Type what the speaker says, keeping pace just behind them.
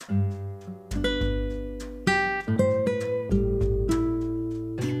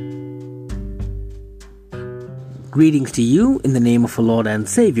Greetings to you in the name of our Lord and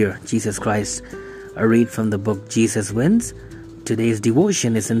Savior, Jesus Christ. A read from the book Jesus Wins. Today's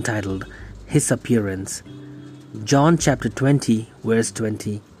devotion is entitled His Appearance. John chapter 20, verse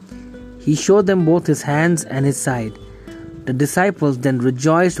 20. He showed them both his hands and his side. The disciples then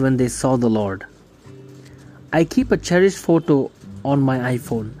rejoiced when they saw the Lord. I keep a cherished photo on my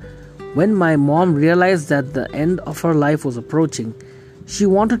iPhone. When my mom realized that the end of her life was approaching, she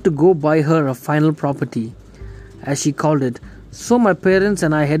wanted to go buy her a final property, as she called it, so my parents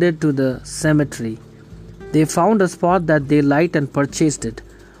and I headed to the cemetery. They found a spot that they liked and purchased it.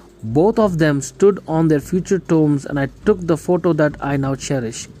 Both of them stood on their future tombs and I took the photo that I now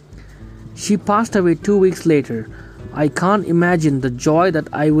cherish. She passed away 2 weeks later. I can't imagine the joy that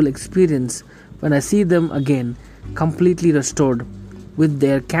I will experience when I see them again, completely restored, with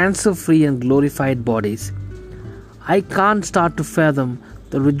their cancer-free and glorified bodies. I can't start to fathom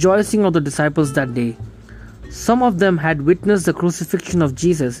the rejoicing of the disciples that day. Some of them had witnessed the crucifixion of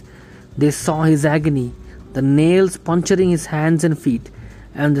Jesus. They saw his agony, the nails puncturing his hands and feet,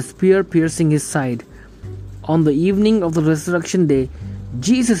 and the spear piercing his side. On the evening of the resurrection day,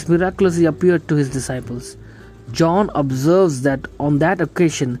 Jesus miraculously appeared to his disciples. John observes that on that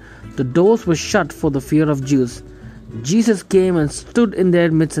occasion, the doors were shut for the fear of Jews. Jesus came and stood in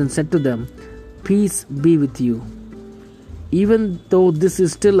their midst and said to them, "Peace be with you." Even though this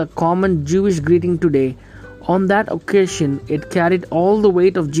is still a common Jewish greeting today, on that occasion it carried all the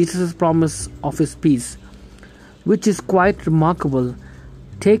weight of Jesus' promise of his peace, which is quite remarkable,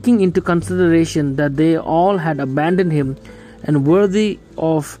 taking into consideration that they all had abandoned him and worthy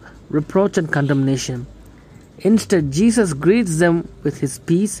of reproach and condemnation. Instead, Jesus greets them with his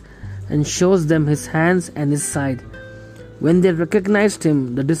peace and shows them his hands and his side. When they recognized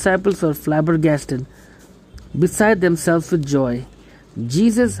him, the disciples were flabbergasted, beside themselves with joy.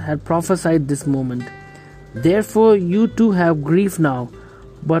 Jesus had prophesied this moment. "Therefore you too have grief now,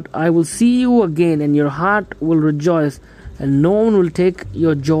 but I will see you again, and your heart will rejoice, and no one will take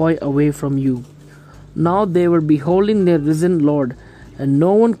your joy away from you." Now they were beholding their risen Lord, and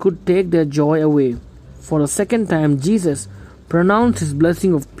no one could take their joy away. For a second time Jesus pronounced his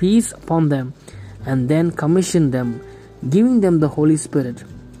blessing of peace upon them, and then commissioned them, giving them the Holy Spirit.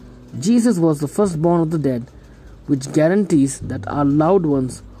 Jesus was the firstborn of the dead, which guarantees that our loved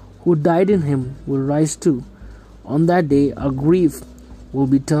ones who died in him will rise too. On that day, our grief will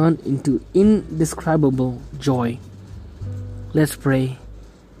be turned into indescribable joy. Let's pray.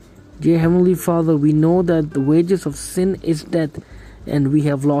 Dear Heavenly Father, we know that the wages of sin is death, and we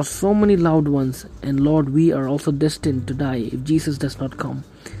have lost so many loved ones, and Lord, we are also destined to die if Jesus does not come.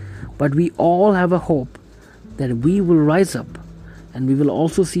 But we all have a hope that we will rise up, and we will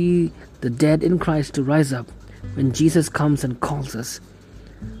also see the dead in Christ to rise up when Jesus comes and calls us.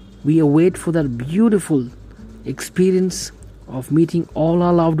 We await for that beautiful experience of meeting all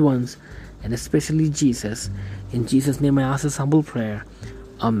our loved ones, and especially Jesus. In Jesus' name I ask this humble prayer.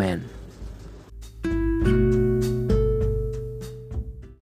 Amen.